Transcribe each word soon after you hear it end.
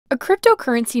A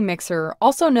cryptocurrency mixer,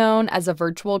 also known as a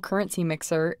virtual currency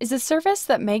mixer, is a service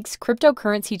that makes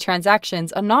cryptocurrency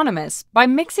transactions anonymous by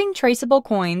mixing traceable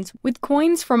coins with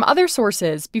coins from other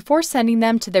sources before sending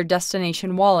them to their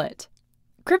destination wallet.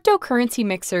 Cryptocurrency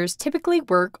mixers typically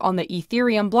work on the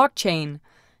Ethereum blockchain.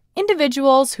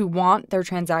 Individuals who want their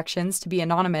transactions to be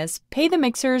anonymous pay the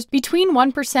mixers between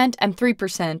 1% and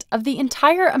 3% of the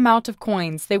entire amount of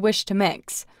coins they wish to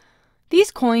mix.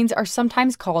 These coins are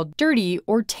sometimes called dirty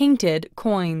or tainted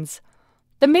coins.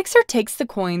 The mixer takes the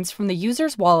coins from the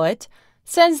user's wallet,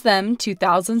 sends them to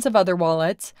thousands of other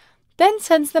wallets, then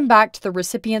sends them back to the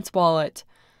recipient's wallet.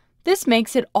 This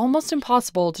makes it almost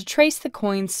impossible to trace the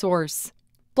coin's source.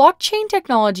 Blockchain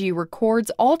technology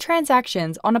records all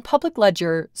transactions on a public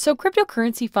ledger so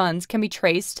cryptocurrency funds can be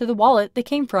traced to the wallet they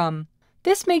came from.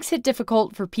 This makes it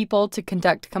difficult for people to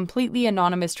conduct completely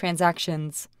anonymous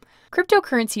transactions.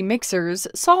 Cryptocurrency mixers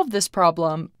solve this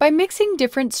problem by mixing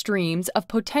different streams of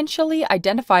potentially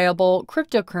identifiable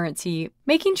cryptocurrency,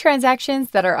 making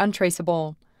transactions that are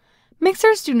untraceable.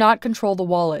 Mixers do not control the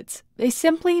wallets, they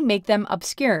simply make them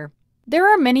obscure.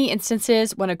 There are many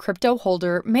instances when a crypto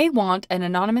holder may want an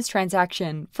anonymous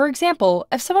transaction. For example,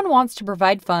 if someone wants to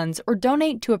provide funds or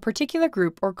donate to a particular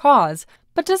group or cause,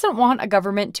 but doesn't want a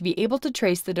government to be able to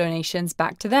trace the donations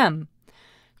back to them.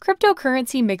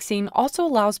 Cryptocurrency mixing also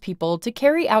allows people to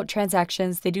carry out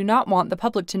transactions they do not want the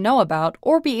public to know about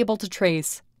or be able to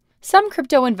trace. Some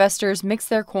crypto investors mix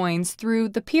their coins through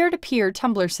the peer-to-peer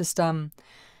tumbler system.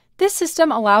 This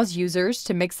system allows users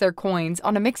to mix their coins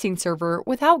on a mixing server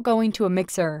without going to a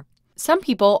mixer. Some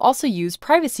people also use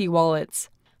privacy wallets.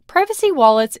 Privacy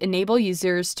wallets enable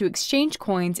users to exchange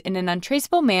coins in an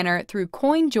untraceable manner through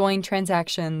coin-join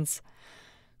transactions.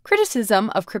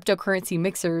 Criticism of cryptocurrency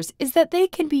mixers is that they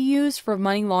can be used for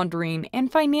money laundering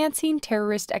and financing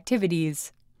terrorist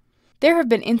activities. There have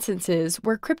been instances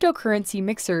where cryptocurrency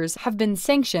mixers have been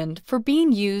sanctioned for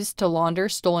being used to launder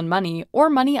stolen money or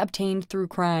money obtained through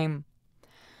crime.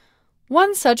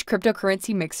 One such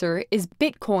cryptocurrency mixer is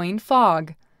Bitcoin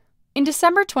Fog. In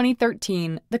December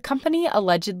 2013, the company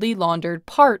allegedly laundered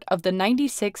part of the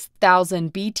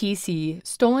 96,000 BTC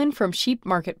stolen from Sheep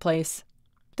Marketplace.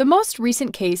 The most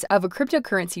recent case of a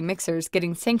cryptocurrency mixers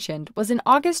getting sanctioned was in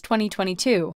August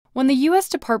 2022, when the U.S.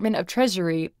 Department of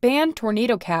Treasury banned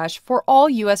Tornado Cash for all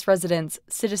U.S. residents,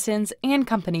 citizens, and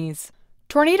companies.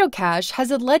 Tornado Cash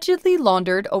has allegedly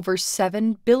laundered over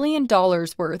 $7 billion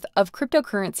worth of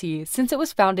cryptocurrency since it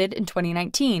was founded in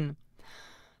 2019.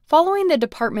 Following the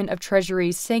Department of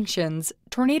Treasury's sanctions,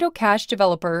 Tornado Cash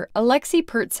developer Alexei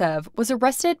Pertsev was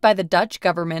arrested by the Dutch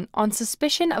government on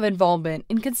suspicion of involvement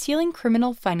in concealing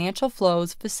criminal financial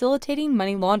flows facilitating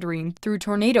money laundering through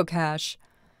Tornado Cash.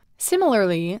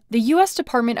 Similarly, the U.S.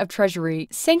 Department of Treasury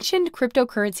sanctioned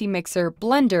cryptocurrency mixer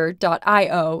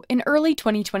Blender.io in early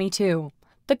 2022.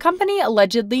 The company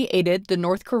allegedly aided the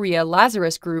North Korea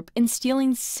Lazarus Group in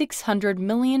stealing $600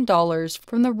 million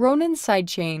from the Ronin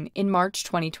sidechain in March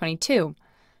 2022.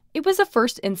 It was the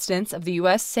first instance of the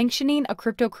U.S. sanctioning a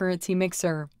cryptocurrency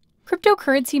mixer.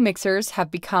 Cryptocurrency mixers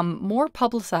have become more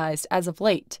publicized as of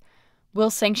late. Will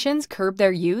sanctions curb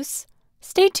their use?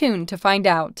 Stay tuned to find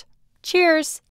out. Cheers!